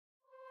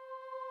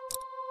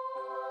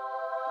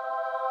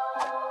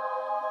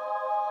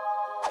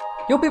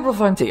Yo people of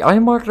IMT, I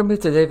am Mark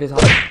Limit today with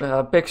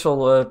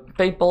Pixel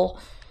Paintball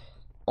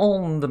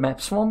on the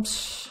map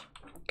Swamps.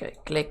 Okay,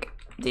 click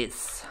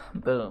this.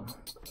 Boom.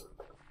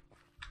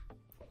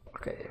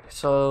 Okay,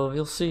 so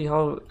we'll see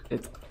how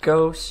it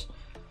goes.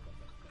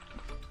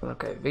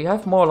 Okay, we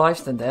have more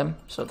lives than them,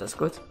 so that's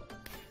good.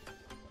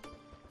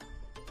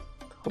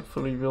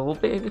 Hopefully we'll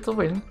be able to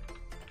win.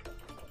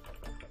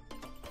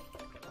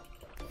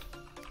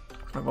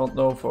 I won't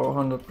know for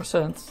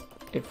 100%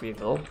 if we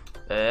will,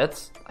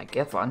 but I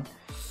get one.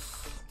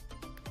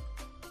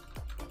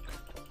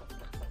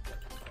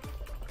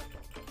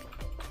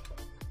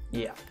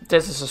 Yeah,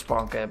 this is a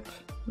spawn camp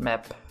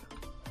map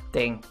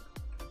thing.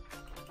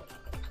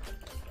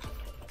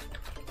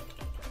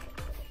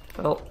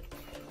 Well,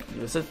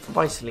 use it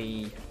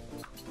wisely.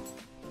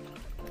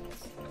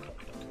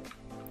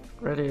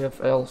 Already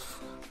have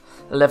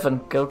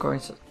 11 kill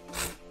coins.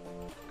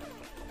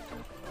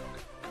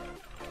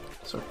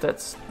 So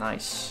that's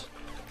nice.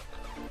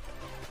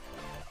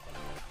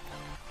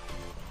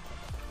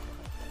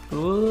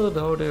 Oh,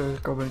 no, they're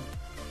coming.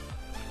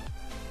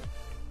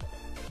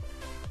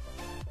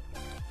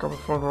 Coming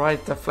from the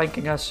right, they're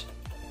flanking us.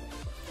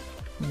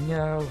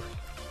 No.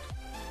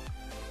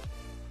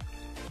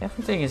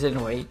 Everything is in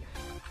the way.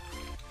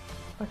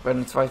 Like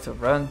when I try to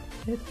run,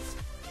 it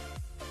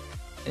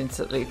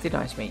instantly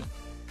denies me.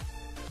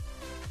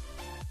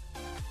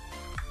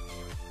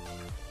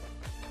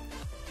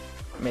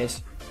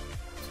 Miss.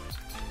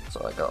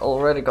 So I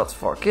already got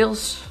 4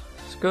 kills.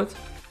 It's good.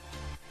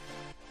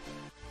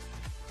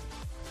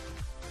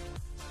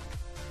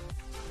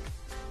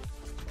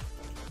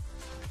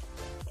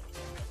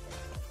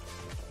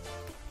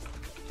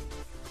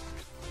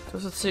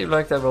 Does it seem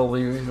like they will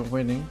be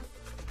winning?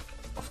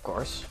 Of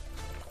course.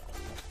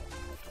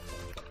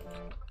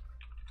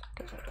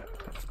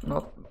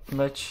 Not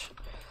much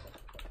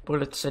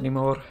bullets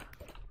anymore.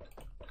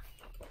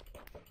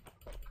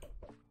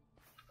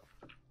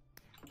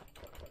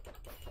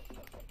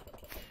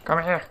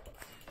 Come here!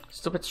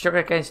 Stupid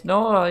sugar canes.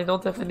 No, I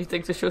don't have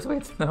anything to shoot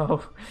with.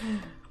 No.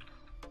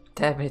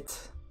 Damn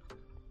it.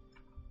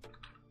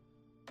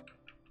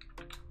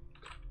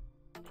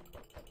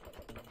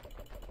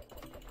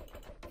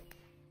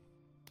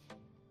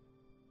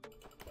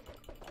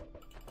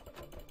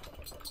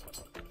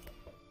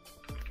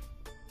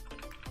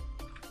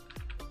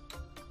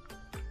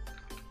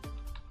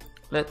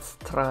 Let's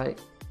try.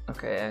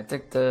 Okay, I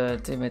think the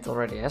teammate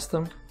already has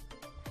them.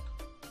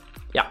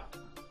 Yeah.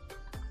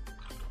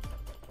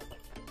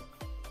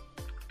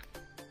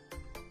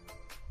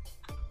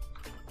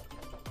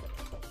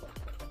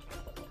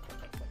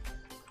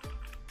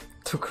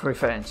 Took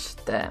revenge,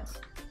 damn.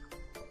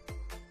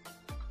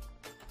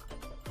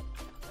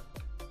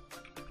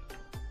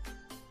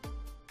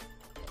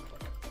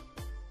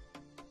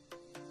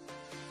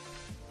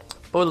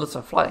 Bullets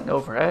are flying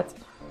overhead.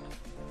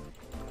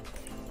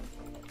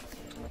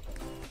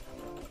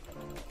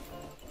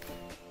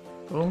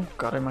 Boom,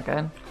 got him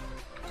again.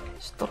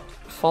 Stop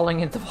falling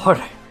into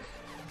water.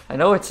 I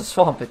know it's a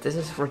swamp, but this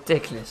is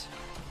ridiculous.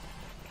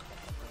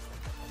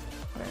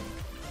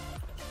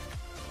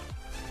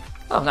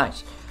 Oh,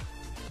 nice.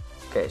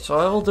 Okay, so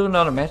I will do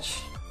another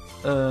match.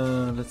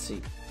 Let's see.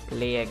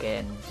 Play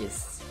again,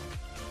 yes.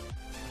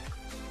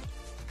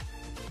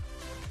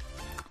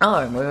 Oh,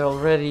 and we're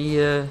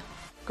already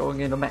going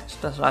in a match,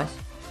 that's nice.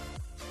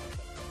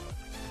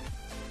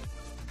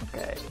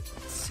 Okay,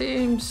 it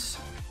seems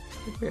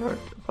we are.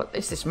 What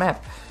is this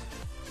map?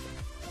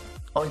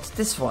 Oh, it's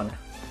this one.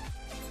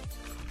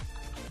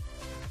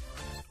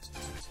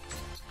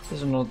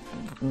 This is not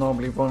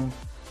normally one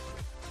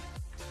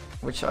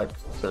which I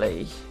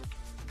play.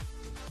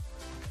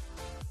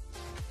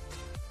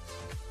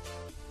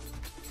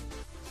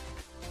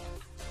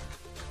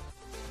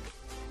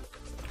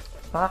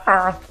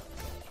 Ah.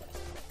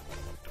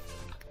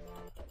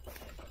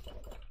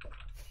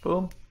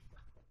 Boom.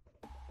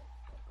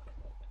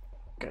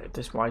 Okay,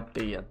 this might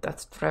be a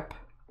death trap.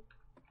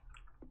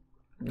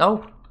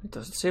 No, it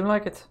doesn't seem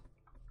like it.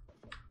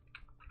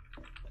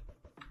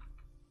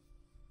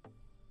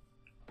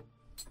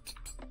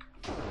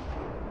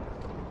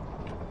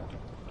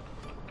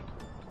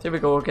 Here we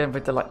go again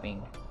with the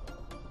lightning.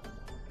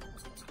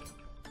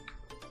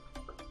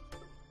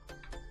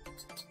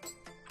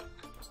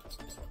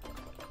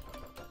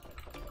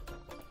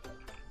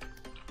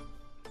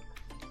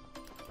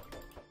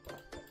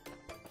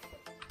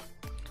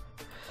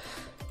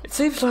 It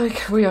seems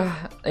like we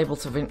are able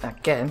to win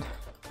again,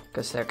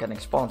 because they're getting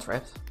spawn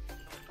trapped.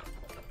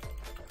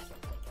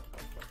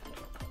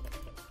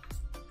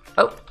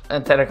 Oh,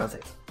 and then I got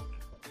it.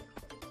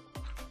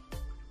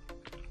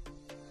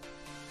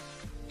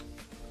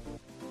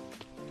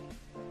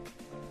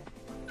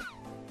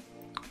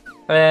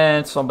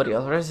 And somebody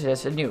else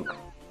has a nuke.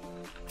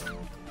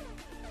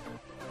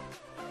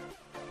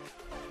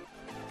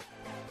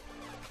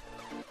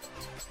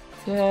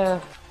 Yeah,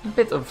 a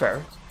bit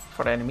unfair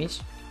for the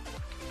enemies.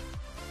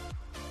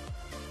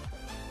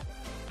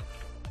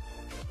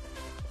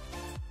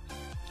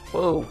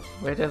 Whoa,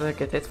 where did I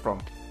get it from?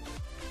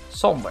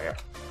 Somewhere.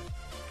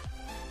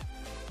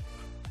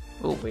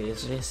 Who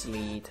is this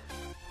lead?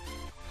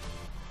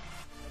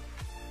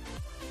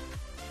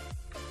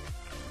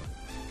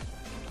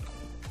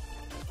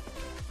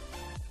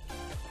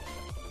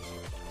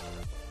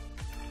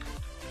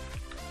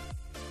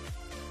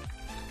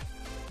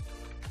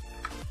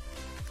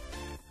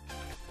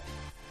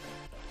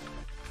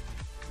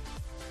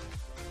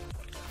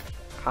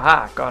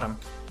 Haha, got him.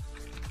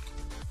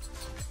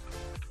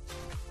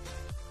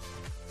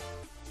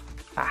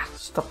 Ah,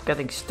 stop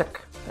getting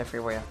stuck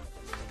everywhere.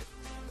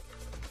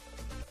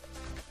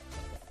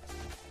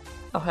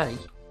 Oh, hey.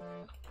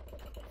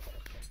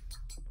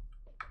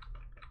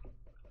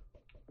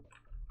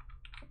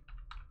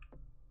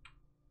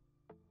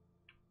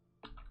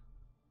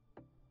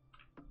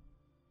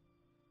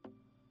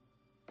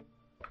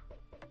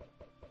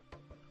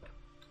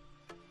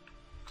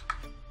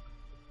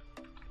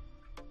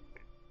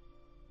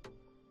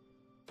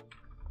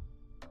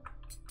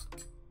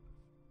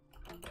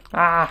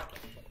 Ah,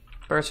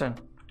 person.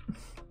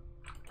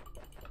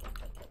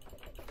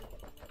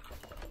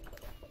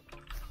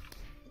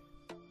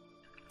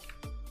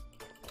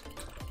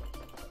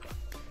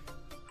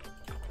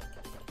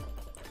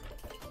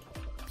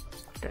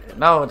 Okay,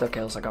 now the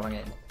kills are coming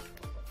in.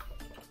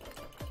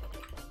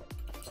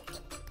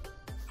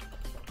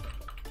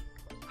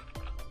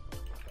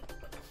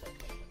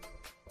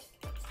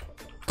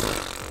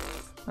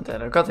 And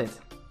then I got it.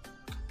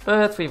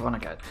 But we won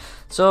again.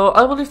 So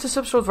I will leave this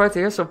episode right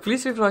here. So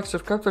please leave a like,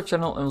 subscribe to our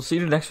channel, and we'll see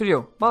you in the next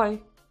video. Bye!